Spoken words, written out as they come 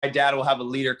dad will have a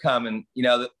leader come and,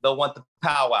 they'll want the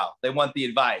powwow. They want the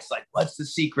advice. Like, what's the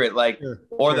secret? Like,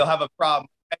 or they'll have a problem.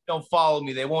 Don't follow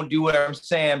me. They won't do what I'm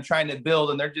saying. I'm trying to build.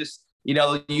 And they're just,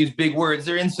 they'll use big words.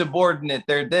 They're insubordinate.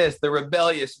 They're this, they're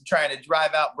rebellious. I'm trying to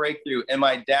drive out breakthrough. And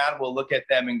my dad will look at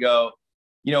them and go,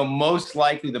 most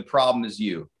likely the problem is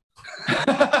you.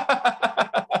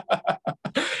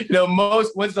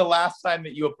 When's the last time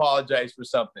that you apologized for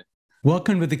something?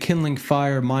 Welcome to the Kindling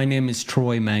Fire. My name is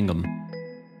Troy Mangum.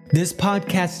 This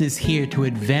podcast is here to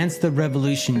advance the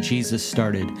revolution Jesus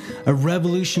started, a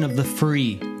revolution of the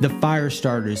free, the fire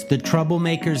starters, the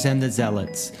troublemakers, and the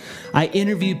zealots. I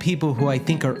interview people who I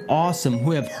think are awesome,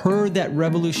 who have heard that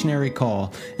revolutionary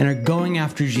call and are going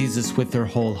after Jesus with their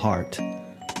whole heart.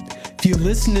 If you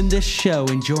listen to this show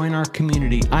and join our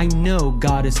community, I know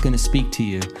God is going to speak to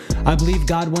you. I believe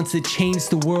God wants to change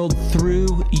the world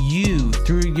through you,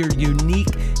 through your unique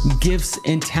gifts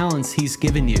and talents He's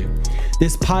given you.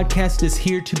 This podcast is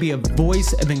here to be a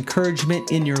voice of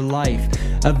encouragement in your life,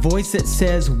 a voice that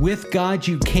says, with God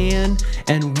you can,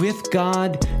 and with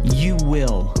God you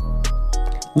will.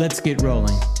 Let's get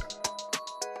rolling.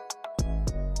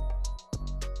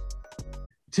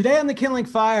 Today on the Kindling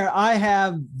Fire, I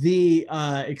have the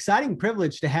exciting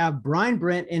privilege to have Brian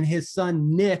Brent and his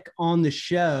son Nick on the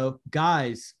show.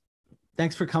 Guys,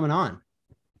 thanks for coming on.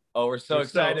 Oh, we're so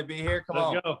excited to be here.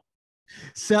 Let's go.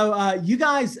 So you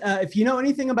guys, if you know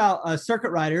anything about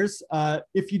Circuit Riders,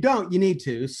 if you don't, you need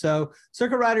to. So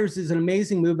Circuit Riders is an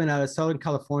amazing movement out of Southern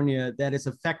California that is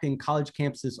affecting college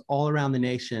campuses all around the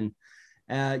nation.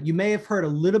 You may have heard a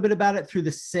little bit about it through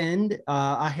the Send.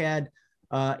 I had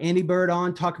Andy Bird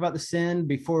on talk about the Send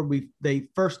before they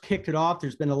first kicked it off.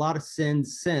 There's been a lot of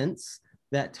Sends since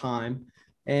that time.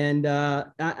 And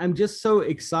I'm just so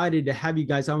excited to have you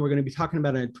guys on. We're going to be talking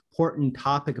about an important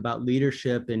topic about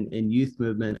leadership and youth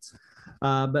movements.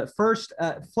 But first,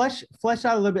 flesh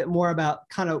out a little bit more about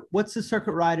kind of what's the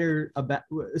Circuit Riders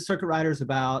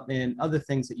about and other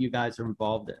things that you guys are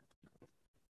involved in.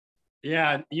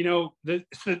 Yeah, the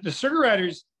Circuit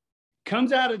Riders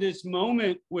comes out of this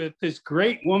moment with this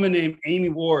great woman named Amy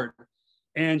Ward.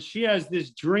 And she has this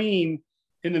dream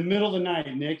in the middle of the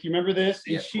night, Nick, you remember this?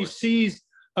 And she sees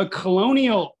a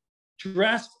colonial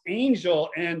dressed angel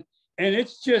and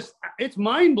it's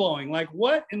mind-blowing. Like,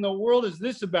 what in the world is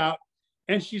this about?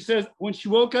 And she says, when she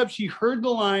woke up, she heard the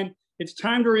line, it's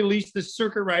time to release the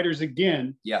Circuit Riders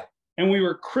again. Yeah. And we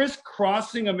were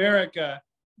crisscrossing America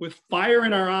with fire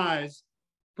in our eyes,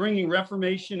 bringing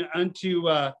reformation unto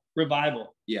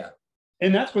revival. Yeah.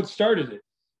 And that's what started it.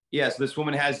 Yes, this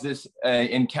woman has this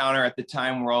encounter at the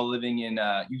time. We're all living in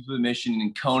Youth with a Mission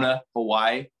in Kona,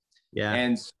 Hawaii. Yeah.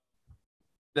 And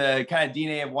the kind of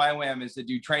DNA of YWAM is to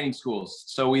do training schools.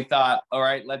 So we thought, all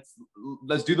right,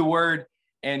 let's do the word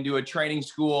and do a training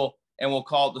school, and we'll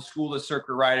call it the School of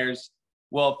Circuit Riders.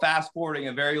 Well, fast forwarding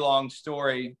a very long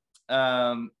story,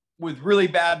 with really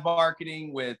bad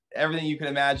marketing, with everything you can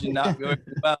imagine not going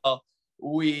well,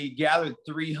 we gathered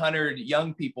 300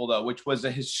 young people, though, which was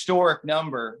a historic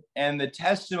number. And the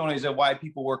testimonies of why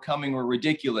people were coming were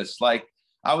ridiculous. Like,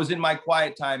 I was in my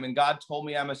quiet time and God told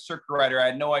me I'm a circuit rider. I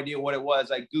had no idea what it was.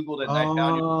 I Googled it and I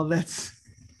found it. Oh, that's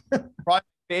probably my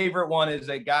favorite one is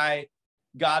a guy,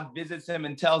 God visits him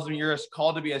and tells him you're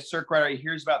called to be a circuit rider. He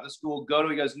hears about the school,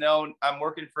 he goes, no, I'm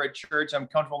working for a church. I'm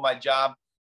comfortable in my job.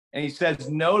 And he says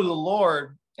no to the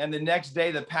Lord. And the next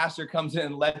day the pastor comes in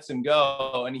and lets him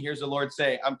go. And he hears the Lord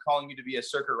say, I'm calling you to be a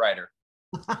circuit rider.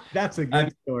 That's a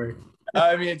good story.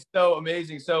 I mean, it's so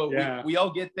amazing. So yeah. we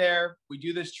all get there, we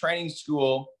do this training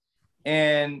school,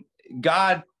 and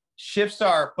God shifts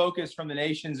our focus from the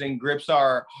nations and grips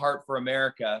our heart for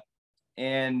America.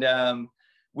 And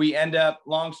we end up,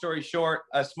 long story short,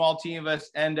 a small team of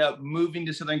us end up moving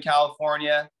to Southern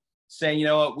California, saying, you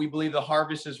know what, we believe the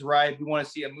harvest is ripe. We want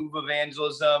to see a move of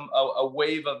evangelism, a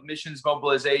wave of missions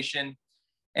mobilization.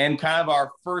 And kind of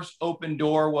our first open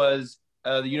door was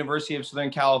the University of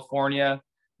Southern California.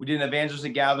 We did an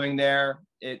evangelistic gathering there.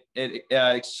 It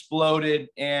exploded.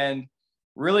 And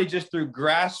really just through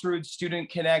grassroots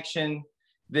student connection,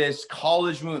 this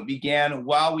college movement began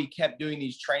while we kept doing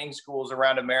these training schools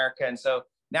around America. And so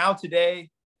now today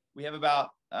we have about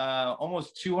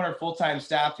almost 200 full-time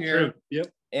staff here. True. Yep.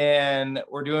 And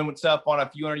we're doing stuff on a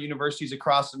few hundred universities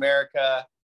across America.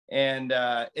 And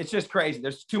it's just crazy.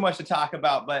 There's too much to talk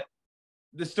about, but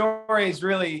the story is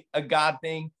really a God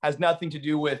thing, has nothing to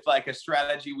do with like a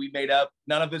strategy we made up.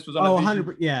 None of this was on a vision.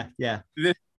 100%. Yeah.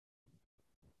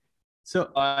 So,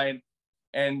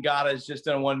 and God has just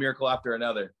done one miracle after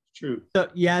another. True.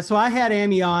 So I had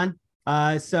Amy on.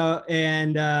 So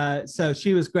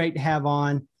she was great to have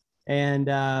on. And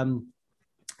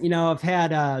I've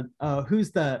had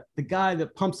who's the guy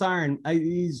that pumps iron?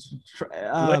 He's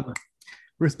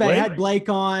respect. I had Blake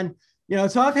on.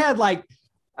 So I've had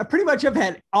I pretty much have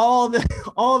had all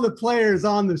the players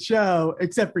on the show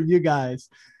except for you guys,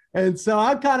 and so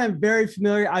I'm kind of very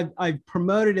familiar. I've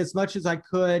promoted as much as I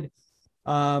could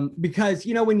because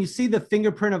when you see the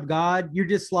fingerprint of God, you're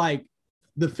just like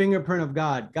the fingerprint of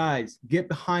God. Guys, get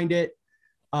behind it,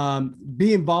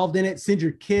 be involved in it, send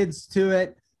your kids to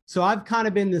it. So I've kind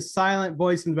of been the silent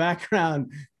voice in the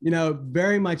background,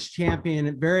 very much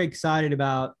champion, very excited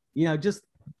about, just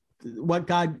what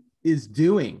God is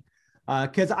doing.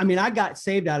 Because I got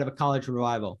saved out of a college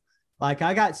revival. I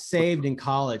got saved in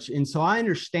college. And so I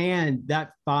understand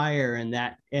that fire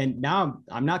and now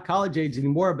I'm not college age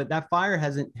anymore, but that fire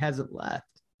hasn't left.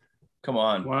 Come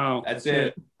on. Wow. That's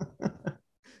it.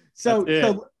 So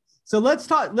let's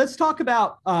talk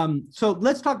about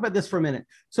this for a minute.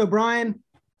 So Brian,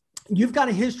 you've got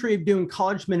a history of doing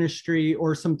college ministry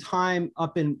or some time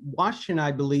up in Washington,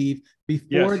 I believe,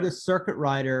 before the circuit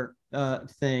rider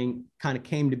thing kind of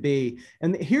came to be.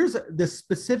 And here's the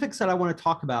specifics that I want to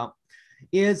talk about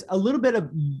is a little bit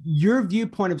of your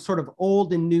viewpoint of sort of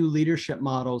old and new leadership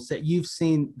models that you've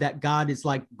seen that God is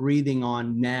breathing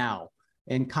on now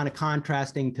and kind of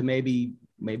contrasting to maybe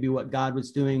what God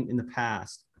was doing in the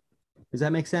past. Does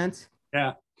that make sense?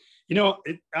 Yeah.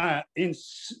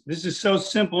 This is so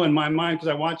simple in my mind because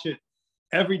I watch it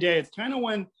every day. It's kind of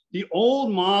when the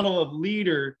old model of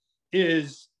leader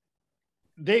is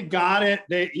they've got it.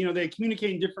 They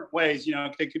communicate in different ways.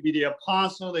 They could be the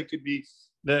apostle, they could be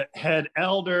the head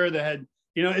elder, the head,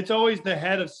 it's always the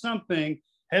head of something,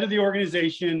 head of the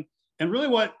organization. And really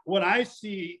what I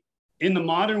see in the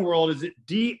modern world is it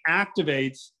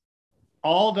deactivates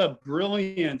all the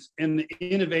brilliance and the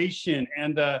innovation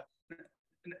and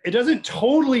it doesn't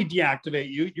totally deactivate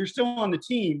you. You're still on the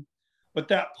team, but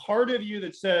that part of you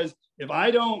that says, if I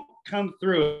don't come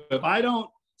through, if I don't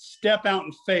step out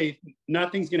in faith,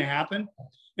 nothing's going to happen.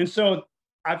 And so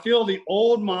I feel the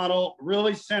old model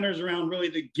really centers around really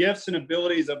the gifts and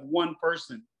abilities of one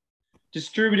person,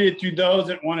 distributed through those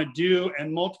that want to do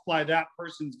and multiply that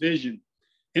person's vision.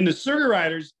 In the Circuit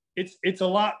Riders, it's a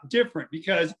lot different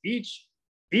because each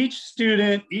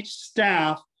student, each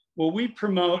staff, what we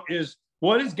promote is,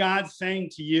 what is God saying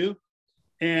to you?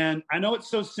 And I know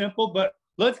it's so simple, but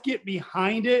let's get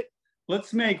behind it.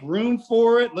 Let's make room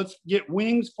for it. Let's get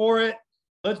wings for it.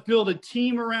 Let's build a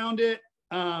team around it.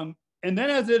 And then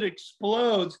as it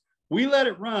explodes, we let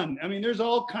it run. There's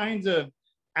all kinds of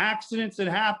accidents that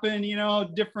happen,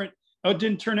 different, it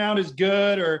didn't turn out as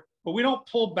good, but we don't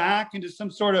pull back into some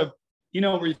sort of,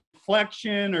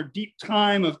 reflection or deep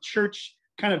time of church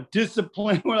kind of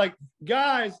discipline. We're like,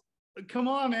 guys, come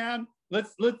on, man.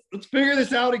 Let's figure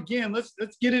this out again. Let's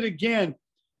get it again.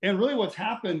 And really what's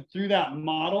happened through that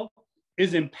model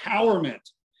is empowerment.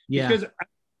 Yeah. Because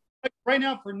right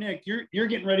now for Nick, you're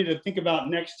getting ready to think about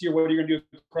next year, what are you going to do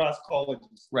across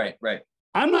colleges? Right.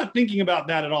 I'm not thinking about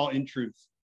that at all, in truth.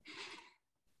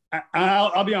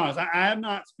 I'll be honest. I am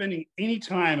not spending any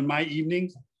time in my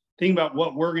evenings thinking about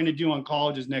what we're going to do on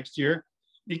colleges next year,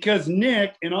 because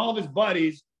Nick and all of his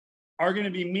buddies are going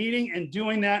to be meeting and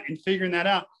doing that and figuring that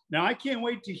out. Now, I can't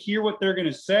wait to hear what they're going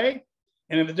to say.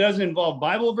 And if it doesn't involve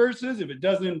Bible verses, if it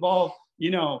doesn't involve,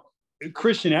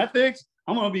 Christian ethics,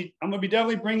 I'm going to be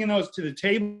definitely bringing those to the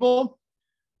table.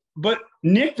 But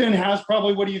Nick then has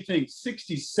probably, what do you think,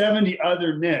 60, 70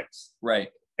 other Nicks. Right.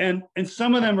 And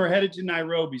some of them are headed to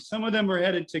Nairobi. Some of them are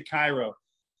headed to Cairo.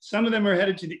 Some of them are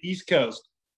headed to the East Coast.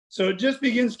 So it just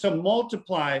begins to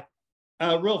multiply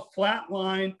a real flat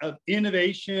line of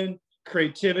innovation,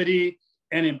 creativity,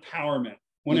 and empowerment.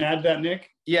 Want to add that, Nick?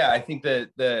 Yeah, I think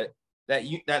that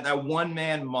one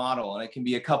man model, and it can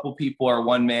be a couple people or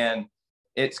one man.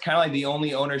 It's kind of like the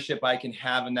only ownership I can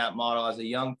have in that model as a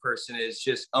young person is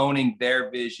just owning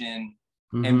their vision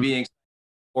and being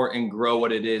support and grow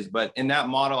what it is. But in that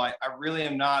model, I really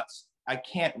am not. I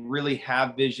can't really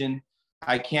have vision.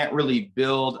 I can't really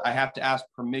build. I have to ask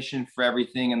permission for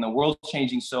everything, and the world's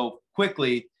changing so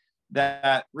quickly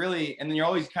that really, and then you're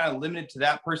always kind of limited to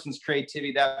that person's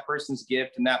creativity, that person's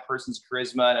gift, and that person's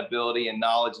charisma and ability and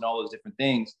knowledge and all those different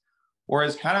things.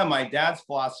 Whereas kind of my dad's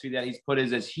philosophy that he's put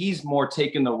is he's more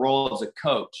taken the role as a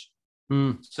coach.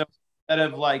 So instead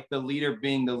of like the leader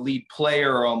being the lead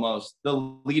player almost, the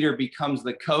leader becomes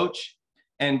the coach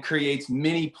and creates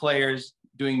many players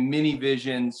doing many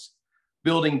visions,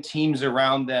 building teams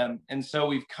around them. And so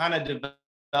we've kind of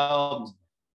developed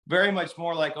very much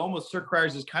more like almost Circuit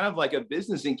Riders is kind of like a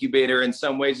business incubator in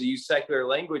some ways, to use secular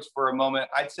language for a moment.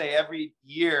 I'd say every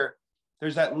year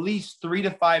there's at least 3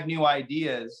 to 5 new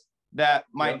ideas that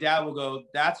my dad will go,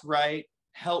 that's right,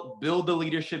 help build the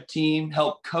leadership team,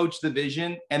 help coach the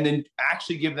vision, and then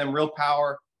actually give them real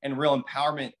power and real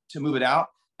empowerment to move it out.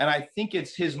 And I think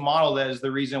it's his model that is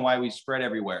the reason why we spread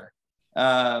everywhere.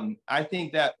 I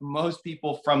think that most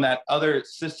people from that other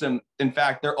system, in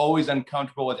fact, they're always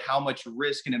uncomfortable with how much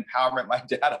risk and empowerment my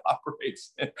dad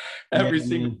operates in every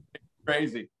single day.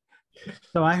 Crazy.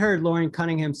 So I heard Loren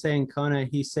Cunningham saying, Kona,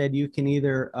 he said you can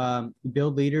either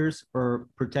build leaders or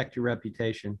protect your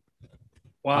reputation.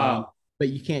 Wow. But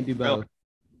you can't do both,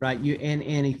 right?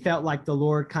 And he felt like the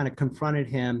Lord kind of confronted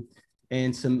him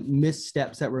and some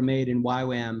missteps that were made in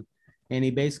YWAM. And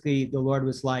the Lord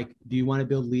was like, do you want to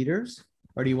build leaders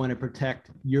or do you want to protect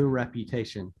your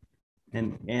reputation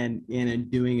and in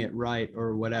doing it right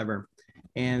or whatever?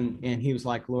 And he was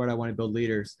like, Lord, I want to build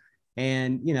leaders.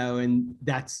 And, and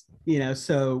that's,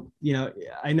 so,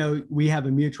 I know we have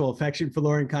a mutual affection for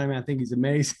Loren Cunningham. I think he's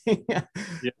amazing.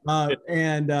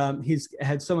 And he's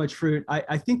had so much fruit.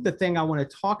 I think the thing I want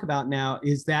to talk about now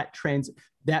is that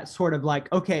sort of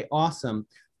like, okay, awesome.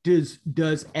 Does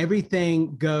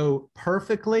everything go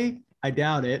perfectly? I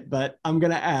doubt it, but I'm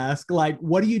going to ask, like,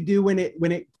 what do you do when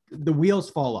the wheels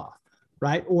fall off,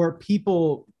 right? Or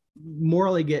people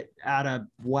morally get out of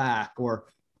whack, or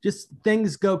just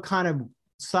things go kind of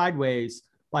sideways.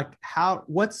 Like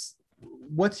what's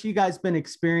you guys been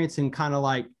experiencing, kind of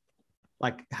like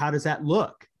how does that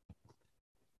look?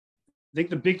 I think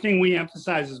the big thing we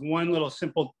emphasize is one little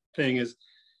simple thing is,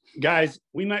 guys,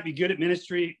 we might be good at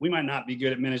ministry. We might not be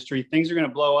good at ministry. Things are going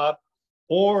to blow up.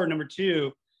 Or number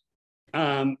two,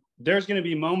 there's going to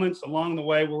be moments along the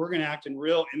way where we're going to act in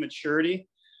real immaturity.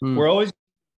 We're always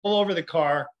pull over the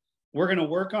car. We're going to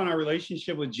work on our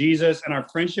relationship with Jesus and our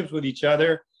friendships with each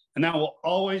other. And that will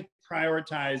always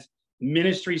prioritize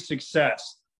ministry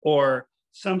success or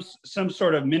some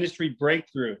sort of ministry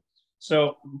breakthrough.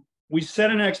 So we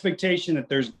set an expectation that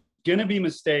there's going to be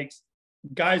mistakes.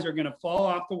 Guys are going to fall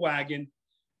off the wagon,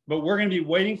 but we're going to be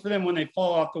waiting for them when they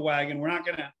fall off the wagon. We're not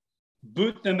going to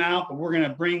boot them out, but we're going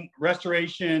to bring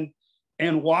restoration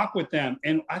and walk with them.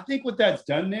 And I think what that's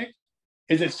done, Nick,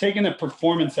 is it's taken the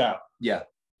performance out. Yeah.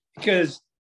 Because,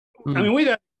 I mean, we've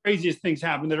had the craziest things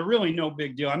happen that are really no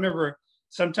big deal. I remember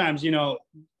sometimes,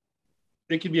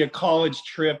 it could be a college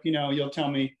trip, you'll tell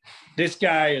me this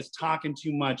guy is talking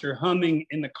too much or humming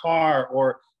in the car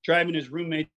or driving his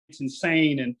roommates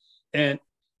insane. And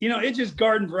it's just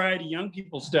garden variety young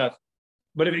people stuff.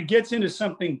 But if it gets into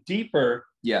something deeper,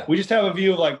 we just have a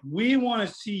view of like, we want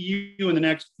to see you in the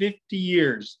next 50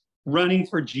 years running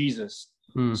for Jesus.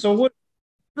 So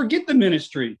forget the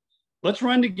ministry. Let's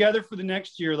run together for the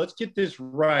next year. Let's get this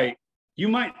right. You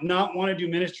might not want to do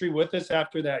ministry with us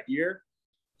after that year.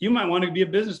 You might want to be a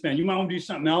businessman. You might want to do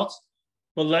something else,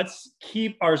 but let's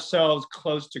keep ourselves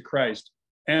close to Christ.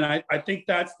 And I think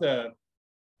that's the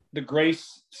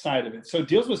grace side of it. So it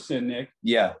deals with sin, Nick.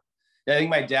 Yeah. I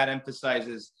think my dad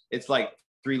emphasizes it's like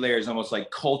 3 layers, almost like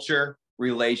culture,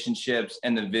 relationships,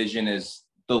 and the vision is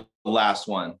the last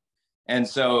one. And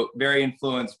so very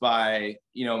influenced by,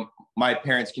 my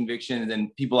parents' convictions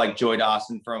and people like Joy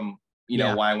Dawson from,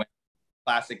 YWAM,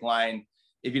 classic line,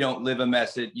 if you don't live a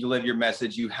message, you live your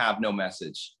message, you have no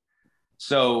message.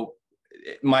 So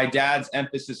my dad's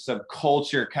emphasis of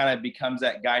culture kind of becomes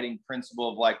that guiding principle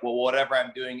of like, well, whatever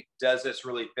I'm doing, does this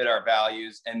really fit our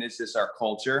values? And is this our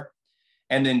culture?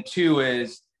 And then 2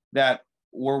 is that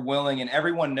we're willing, and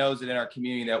everyone knows it in our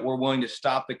community, that we're willing to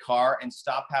stop the car and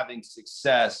stop having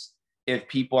success if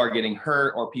people are getting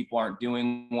hurt or people aren't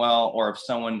doing well, or if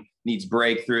someone needs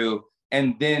breakthrough.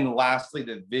 And then lastly,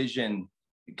 the vision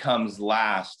comes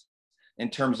last in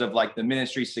terms of like the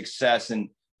ministry success. And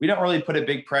we don't really put a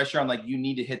big pressure on like, you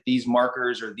need to hit these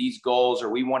markers or these goals, or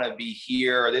we want to be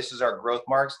here, or this is our growth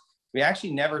marks. We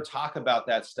actually never talk about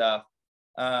that stuff.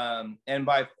 And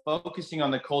by focusing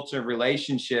on the culture of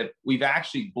relationship, we've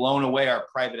actually blown away our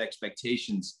private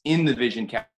expectations in the vision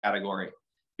category,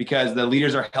 because the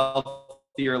leaders are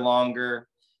healthier longer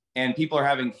and people are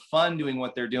having fun doing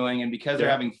what they're doing. And because they're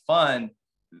having fun,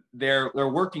 they're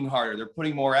working harder, they're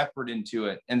putting more effort into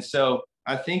it. And so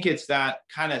I think it's that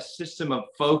kind of system of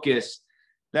focus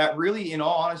that really, in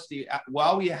all honesty,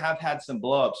 while we have had some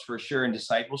blowups for sure in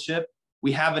discipleship,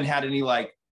 we haven't had any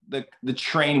like the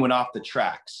train went off the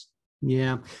tracks.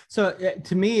 Yeah. So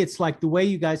to me, it's like the way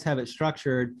you guys have it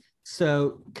structured.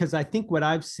 So, because I think what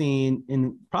I've seen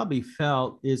and probably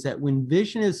felt is that when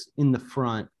vision is in the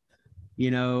front,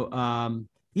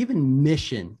 even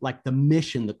mission, like the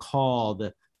mission, the call,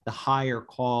 the higher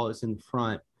call is in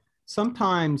front.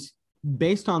 Sometimes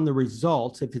based on the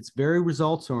results, if it's very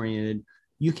results oriented,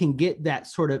 you can get that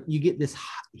you get this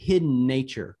hidden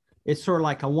nature it's sort of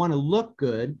like, I want to look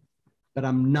good, but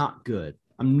I'm not good.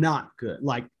 I'm not good.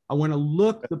 Like, I want to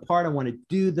look the part, I want to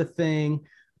do the thing,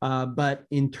 but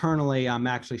internally I'm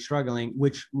actually struggling,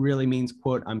 which really means,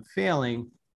 quote, I'm failing.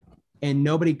 And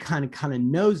nobody kind of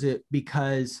knows it,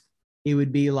 because it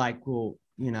would be like, well,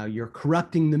 you're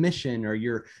corrupting the mission, or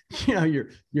you're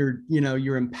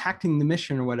impacting the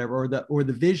mission, or whatever, or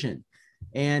the vision.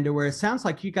 And where it sounds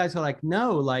like you guys are like,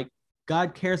 no, like,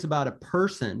 God cares about a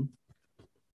person.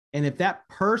 And if that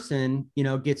person,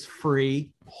 gets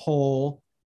free, whole,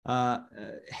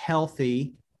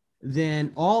 healthy,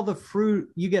 then all the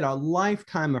fruit, you get a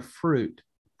lifetime of fruit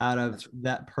out of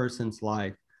that person's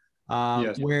life.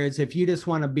 Yes. Whereas if you just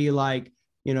want to be like,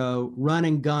 run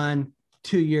and gun,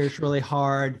 2 years really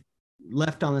hard,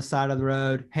 left on the side of the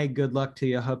road, hey, good luck to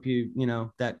you. I hope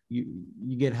that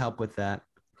you get help with that.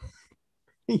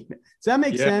 Does that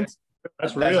make sense?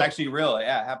 That's actually real.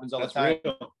 Yeah, it happens all the time.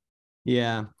 Real.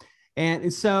 Yeah.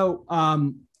 And so,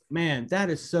 man, that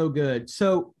is so good.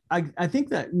 So I think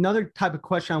that another type of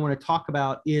question I want to talk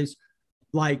about is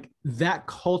like that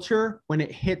culture when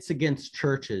it hits against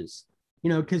churches,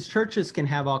 because churches can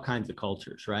have all kinds of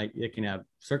cultures, right? They can have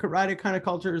circuit rider kind of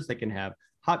cultures. They can have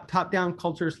top-down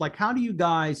cultures. Like, how do you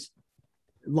guys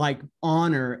like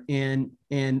honor and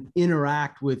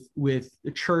interact with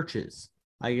the churches?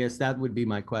 I guess that would be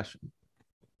my question.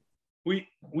 We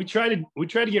tried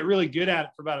to get really good at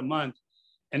it for about a month,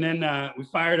 and then we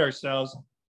fired ourselves,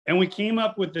 and we came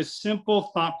up with this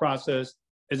simple thought process: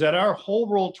 is that our whole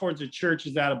role towards the church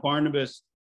is that of Barnabas.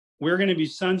 We're going to be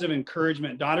sons of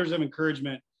encouragement, daughters of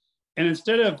encouragement, and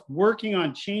instead of working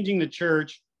on changing the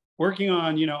church, working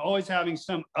on always having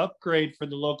some upgrade for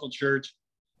the local church,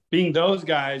 being those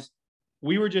guys,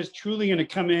 we were just truly going to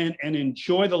come in and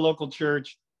enjoy the local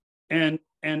church, and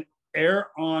err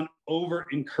on over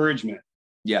encouragement.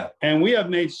 Yeah. And we have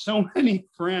made so many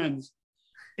friends,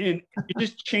 and it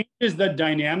just changes the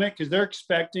dynamic, because they're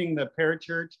expecting the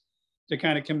parachurch to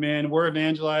kind of come in. We're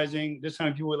evangelizing. This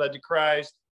time people were led to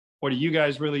Christ. What are you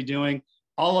guys really doing?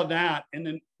 All of that. And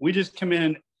then we just come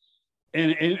in,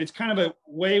 and it's kind of a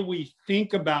way we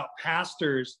think about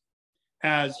pastors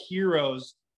as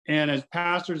heroes, and as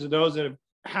pastors of those that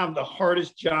have the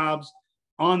hardest jobs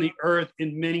on the earth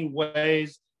in many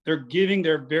ways. They're giving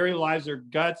their very lives, their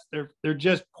guts. They're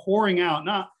just pouring out.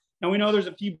 Now we know there's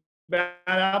a few bad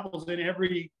apples in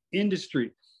every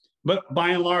industry, but by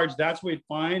and large, that's what we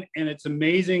find. And it's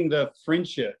amazing the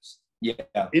friendships,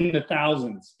 in the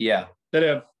thousands,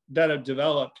 that have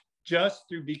developed just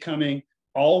through becoming.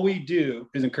 All we do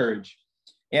is encourage.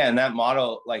 Yeah, and that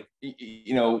model, like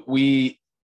we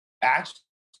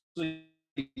actually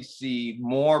see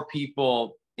more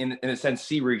people in a sense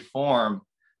see reform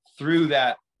through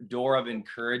that door of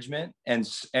encouragement, and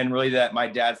really that my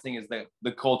dad's thing is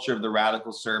the culture of the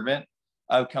radical servant,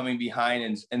 of coming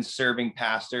behind and serving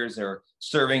pastors, or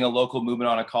serving a local movement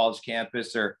on a college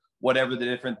campus, or whatever the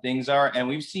different things are. And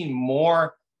we've seen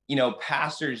more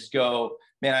pastors go,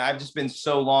 man, I've just been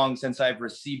so long since I've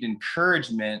received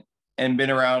encouragement and been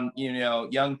around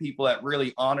young people that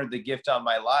really honored the gift on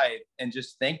my life and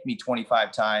just thanked me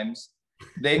 25 times.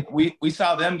 We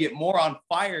saw them get more on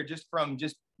fire just from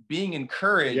being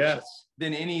encouraged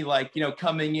than any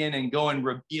coming in and going,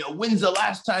 when's the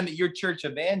last time that your church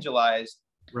evangelized?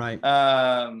 Right.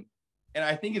 And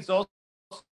I think it's also,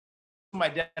 my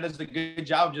dad does a good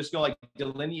job of just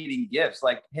delineating gifts.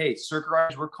 Like, hey, circuit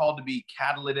riders, we're called to be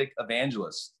catalytic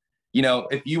evangelists.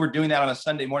 If you were doing that on a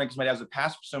Sunday morning, because my dad was a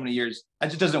pastor for so many years, it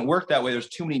just doesn't work that way. There's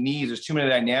too many needs, there's too many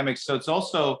dynamics. So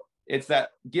it's that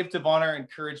gift of honor,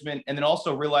 encouragement, and then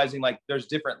also realizing there's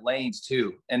different lanes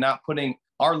too, and not putting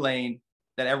our lane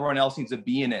that everyone else needs to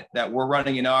be in it, that we're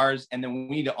running in ours, and then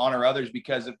we need to honor others,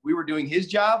 because if we were doing his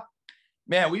job,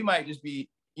 man, we might just be,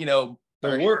 the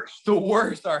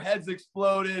worst. Our heads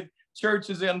exploded.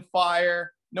 Church is on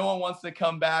fire. No one wants to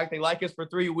come back. They like us for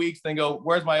 3 weeks, then go,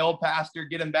 where's my old pastor?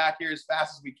 Get him back here as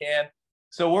fast as we can.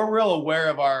 So we're real aware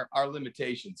of our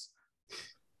limitations.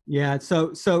 Yeah.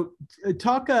 So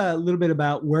talk a little bit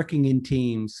about working in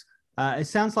teams. It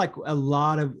sounds like a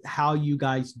lot of how you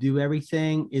guys do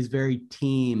everything is very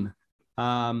team.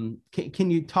 Can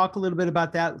you talk a little bit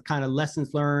about that, kind of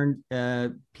lessons learned,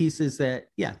 pieces that,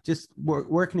 just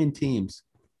working in teams?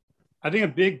 I think a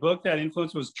big book that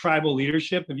influenced was Tribal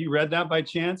Leadership. Have you read that by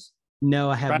chance?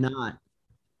 No, I have not.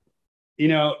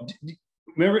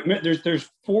 Remember, there's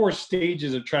 4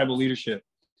 stages of tribal leadership.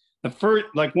 The first,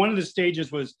 one of the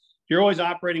stages was you're always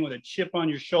operating with a chip on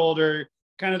your shoulder,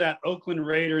 kind of that Oakland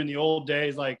Raider in the old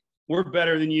days, we're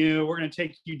better than you, we're going to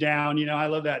take you down. I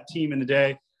love that team in the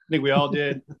day. I think we all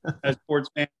did as sports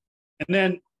fans.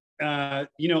 And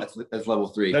That's level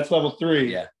 3. That's level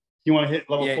 3. Yeah. You want to hit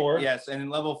level 4? Yes. And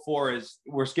level 4 is,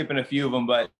 we're skipping a few of them,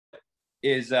 but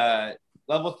is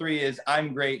level 3 is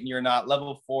I'm great and you're not.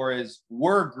 Level 4 is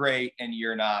we're great and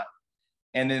you're not.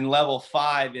 And then level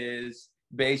 5 is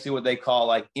basically what they call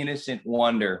like innocent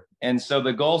wonder. And so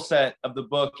the goal set of the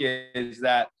book is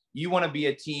that you want to be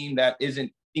a team that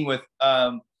isn't with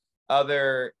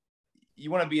you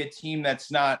want to be a team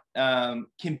that's not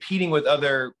competing with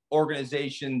other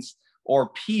organizations or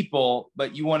people,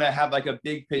 but you want to have like a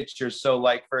big picture. So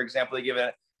like, for example, they give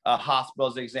a hospital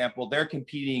as an example, they're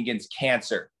competing against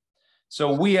cancer.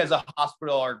 So we as a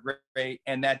hospital are great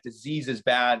and that disease is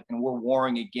bad and we're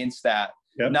warring against that.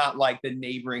 Yep. Not like the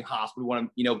neighboring hospital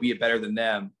want to, be better than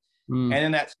them. And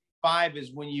then that 5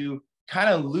 is when you kind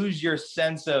of lose your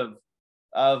sense of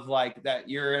like that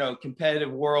you're in a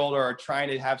competitive world or trying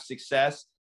to have success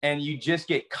and you just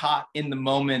get caught in the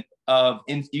moment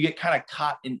you get kind of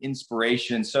caught in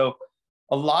inspiration. So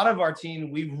a lot of our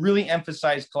team, we really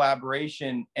emphasize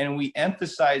collaboration, and we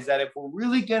emphasize that if we're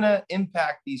really going to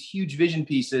impact these huge vision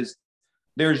pieces,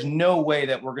 there's no way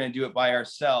that we're going to do it by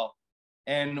ourselves.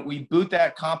 And we boot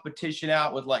that competition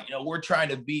out with like, we're trying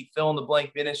to beat fill in the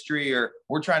blank ministry, or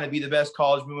we're trying to be the best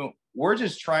college movement. We're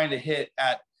just trying to hit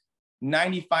at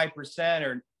 95%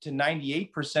 or to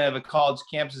 98% of a college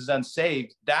campus is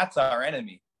unsaved. That's our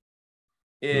enemy,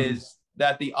 is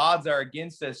that the odds are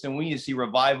against us, and we need to see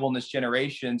revival in this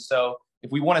generation. So if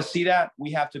we want to see that,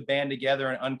 we have to band together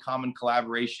in uncommon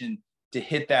collaboration to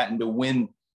hit that and to win,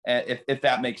 if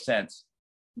that makes sense.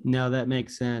 No, that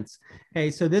makes sense.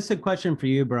 Hey, so this is a question for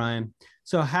you, Brian.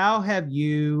 So how have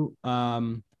you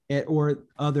or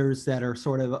others that are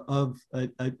sort of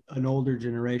an older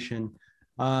generation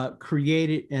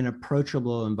created an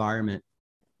approachable environment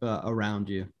around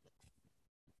you?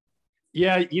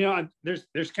 Yeah,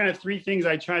 there's kind of 3 things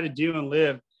I try to do and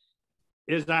live.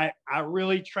 Is I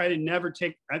really try to never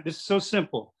take, this is so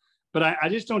simple, but I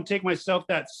just don't take myself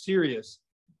that serious.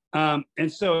 And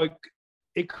so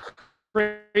it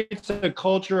creates a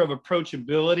culture of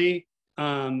approachability.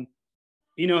 If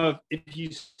you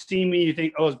see me, you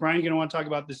think, oh, is Brian going to want to talk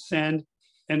about the send?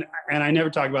 And I never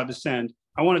talk about the send.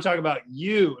 I want to talk about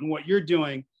you and what you're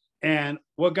doing and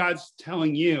what God's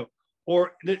telling you.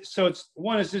 So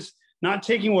it's just not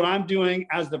taking what I'm doing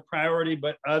as the priority,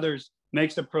 but others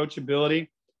makes approachability.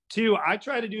 2, I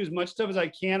try to do as much stuff as I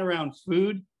can around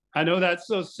food. I know that's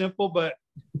so simple, but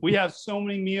we have so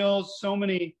many meals, so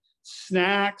many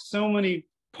snacks, so many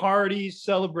parties,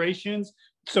 celebrations.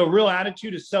 So real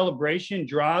attitude of celebration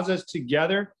draws us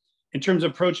together in terms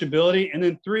of approachability. And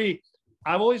then 3,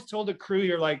 I've always told the crew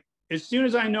here, like, as soon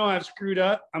as I know I've screwed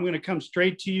up, I'm going to come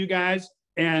straight to you guys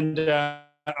and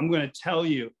I'm going to tell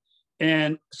you.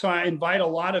 And so I invite a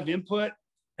lot of input.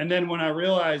 And then when I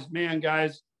realized, man,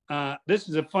 guys, this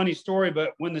is a funny story,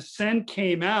 but when the send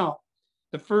came out,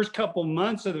 the first couple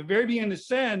months of the very beginning of the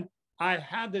send, I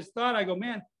had this thought. I go,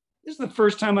 man, this is the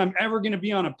first time I'm ever going to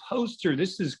be on a poster.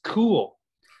 This is cool.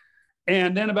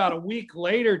 And then about a week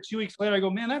later, 2 weeks later, I go,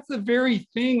 man, that's the very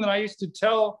thing that I used to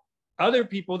tell other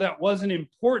people that wasn't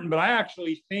important. But I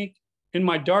actually think in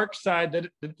my dark side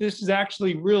that this is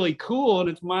actually really cool. And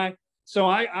it's so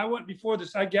I went before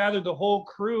this, I gathered the whole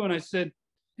crew and I said,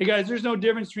 hey guys, there's no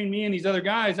difference between me and these other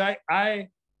guys. I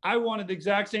wanted the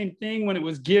exact same thing when it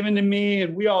was given to me,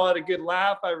 and we all had a good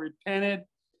laugh. I repented.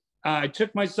 I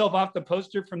took myself off the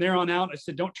poster from there on out. I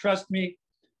said, don't trust me.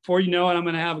 Before you know it, I'm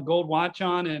going to have a gold watch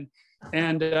on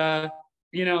and a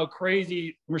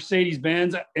crazy Mercedes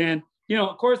Benz. And,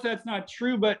 of course that's not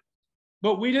true, but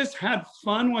we just had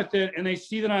fun with it. And they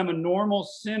see that I'm a normal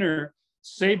sinner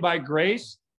saved by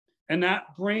grace. And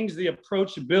that brings the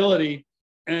approachability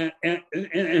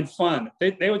and fun.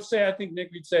 They would say, I think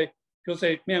Nick would say, he'll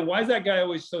say, man, why is that guy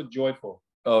always so joyful?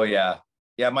 Oh, yeah.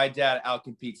 Yeah, my dad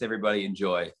outcompetes everybody in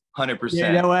joy, 100%.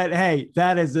 You know what? Hey,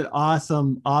 that is an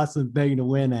awesome thing to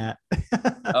win at.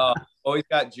 Always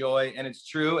got joy, and it's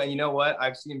true. And you know what?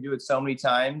 I've seen him do it so many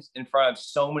times in front of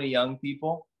so many young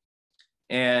people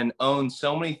and own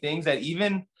so many things that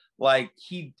even like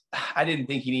I didn't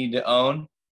think he needed to own,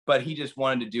 but he just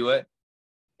wanted to do it.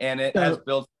 And it has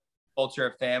built a culture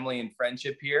of family and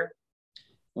friendship here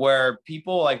where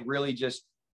people like really just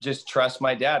trust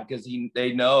my dad because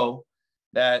they know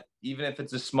that even if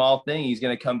it's a small thing, he's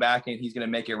going to come back and he's going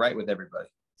to make it right with everybody.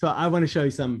 So I want to show you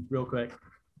something real quick.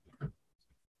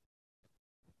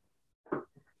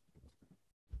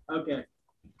 Okay.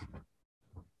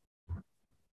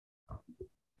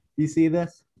 You see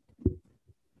this?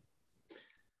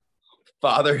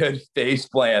 Fatherhood face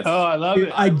plants. Oh, I love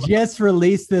it. I just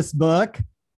released this book,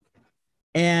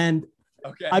 and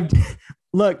okay.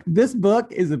 Look, this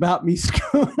book is about me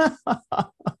screwing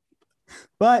up.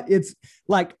 But it's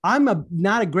like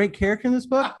not a great character in this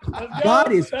book.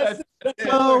 God is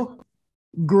so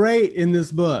great in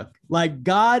this book. Like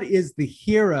God is the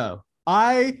hero.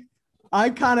 I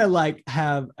kind of like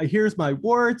here's my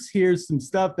warts, here's some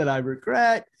stuff that I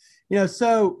regret.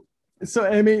 So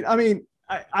I mean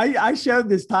I showed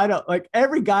this title. Like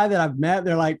every guy that I've met,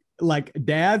 they're like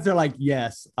dads, they're like,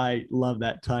 yes, I love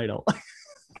that title.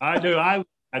 I do. I love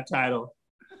that title.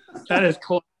 That is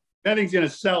cool. That thing's gonna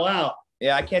sell out.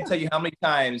 Yeah, I can't tell you how many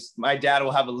times my dad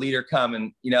will have a leader come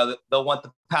and, they'll want the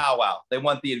powwow. They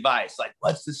want the advice. Like,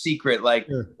 what's the secret? Like,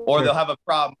 or they'll have a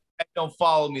problem. Don't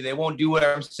follow me. They won't do what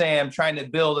I'm saying. I'm trying to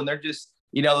build. And they're just,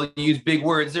 they'll use big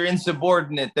words. They're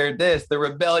insubordinate. They're this, they're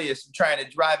rebellious. I'm trying to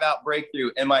drive out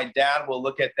breakthrough. And my dad will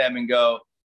look at them and go,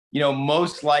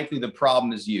 most likely the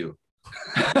problem is you.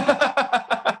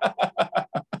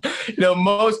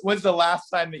 When's the last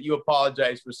time that you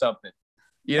apologized for something?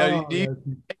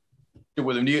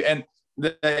 With him, and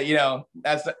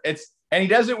and he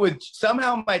does it with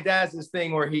somehow. My dad's this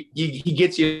thing where he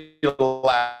gets you to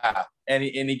laugh and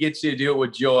he gets you to do it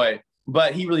with joy,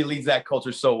 but he really leads that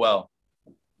culture so well.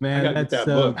 Man, that's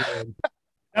so good.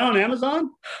 On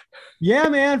Amazon? Yeah,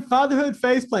 man. Fatherhood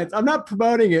Faceplants. I'm not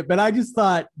promoting it, but I just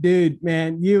thought, dude,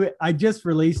 man, I just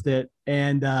released it,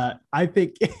 and I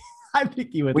think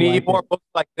you would. We need more books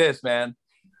like this, man.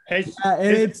 Hey,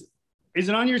 is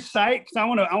it on your site? Because I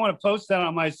want to post that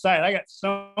on my site. I got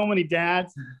so many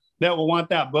dads that will want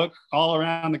that book all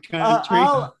around the country.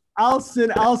 I'll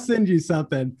send you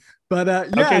something. But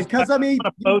yeah, because I mean,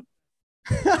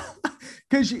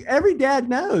 because every dad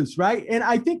knows, right? And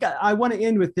I think I want to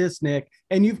end with this, Nick.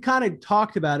 And you've kind of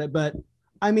talked about it, but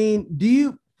I mean,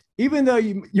 even though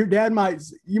your dad might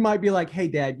be like, hey,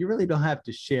 Dad, you really don't have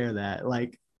to share that,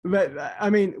 like. But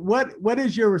I mean, what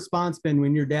has your response been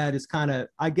when your dad has kind of,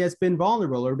 I guess, been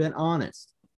vulnerable or been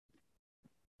honest?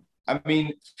 I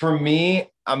mean, for me,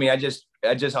 I just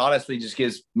honestly just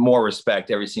gives more respect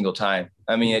every single time.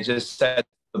 I mean, it just sets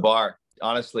the bar,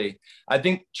 honestly. I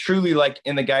think truly, like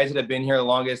in the guys that have been here the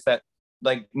longest, that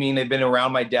they've been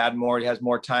around my dad more. He has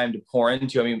more time to pour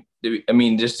into. I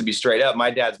mean, just to be straight up, my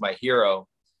dad's my hero,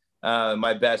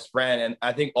 my best friend. And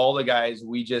I think all the guys,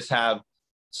 we just have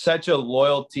such a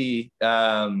loyalty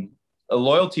to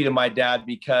my dad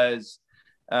because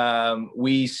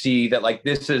we see that like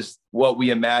this is what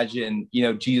we imagine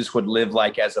Jesus would live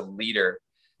like as a leader.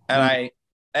 And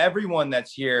everyone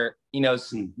that's here,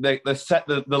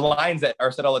 the lines that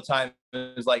are said all the time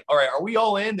is like, all right, are we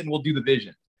all in? Then we'll do the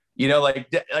vision.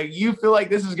 Like you feel like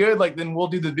this is good, like then we'll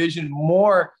do the vision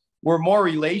more. We're more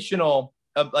relational.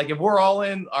 Like if we're all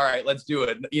in, all right, let's do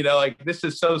it. Like this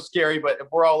is so scary, but if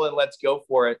we're all in, let's go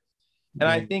for it. And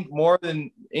I think more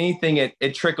than anything,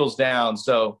 it trickles down.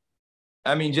 So,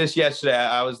 I mean, just yesterday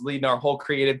I was leading our whole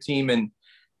creative team, and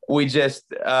we just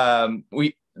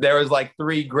there was like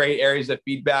 3 great areas of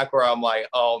feedback where I'm like,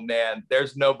 oh man,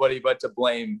 there's nobody but to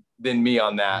blame than me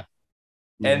on that.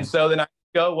 Yeah. And so then I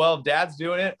go, well, if Dad's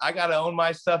doing it, I got to own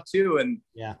my stuff too. And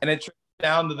it trickles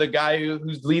down to the guy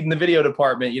who's leading the video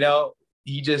department.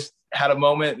 He just had a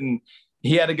moment and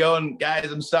he had to go and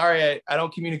guys, I'm sorry, I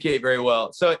don't communicate very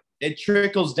well. So it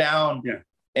trickles down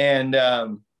and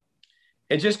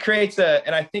it just creates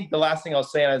and I think the last thing I'll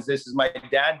say on is my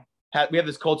dad we have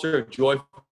this culture of joyful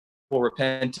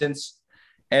repentance.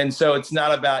 And so it's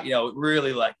not about,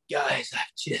 really like, guys, I've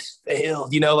just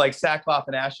failed, like sackcloth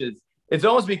and ashes. It's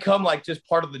almost become like just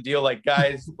part of the deal. Like,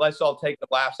 guys, let's all take the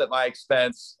laughs at my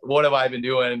expense. What have I been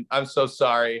doing? I'm so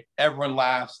sorry. Everyone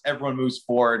laughs. Everyone moves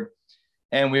forward.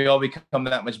 And we all become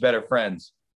that much better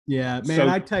friends. Yeah, man,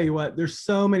 I tell you what, there's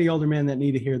so many older men that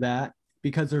need to hear that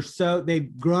because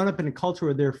they've grown up in a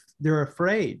culture where they're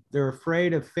afraid. They're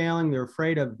afraid of failing. They're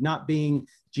afraid of not being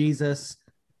Jesus.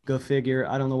 Go figure.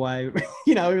 I don't know why,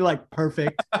 you're like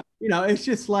perfect. It's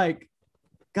just like,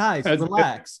 guys,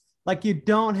 relax. Like you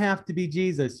don't have to be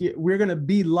Jesus. We're going to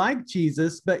be like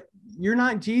Jesus, but you're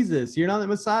not Jesus. You're not the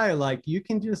Messiah. Like you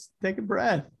can just take a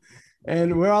breath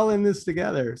and we're all in this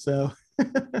together. So.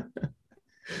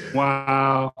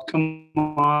 Wow. Come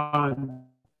on.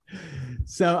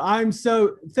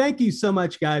 So thank you so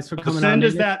much guys for coming on. Send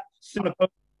us that.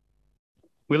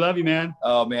 We love you, man.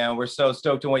 Oh man. We're so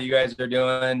stoked on what you guys are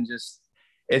doing.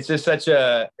 It's such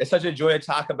a joy to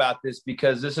talk about this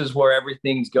because this is where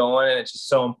everything's going. And it's just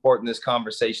so important. This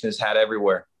conversation is had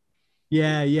everywhere.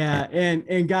 Yeah.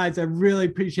 And guys, I really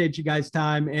appreciate you guys'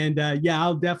 time. And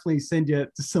I'll definitely send you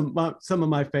some of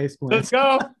my face plants. Let's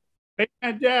go. Hey,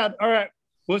 Dad. All right.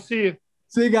 We'll see you.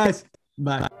 See you guys.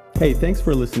 Bye. Hey, thanks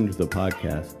for listening to the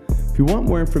podcast. If you want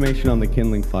more information on the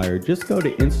Kindling Fire, just go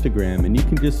to Instagram and you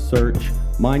can just search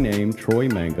my name, Troy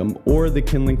Mangum, or the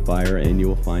Kindling Fire, and you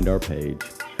will find our page.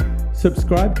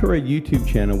 Subscribe to our YouTube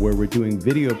channel where we're doing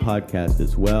video podcasts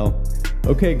as well.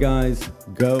 Okay, guys,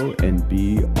 go and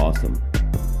be awesome.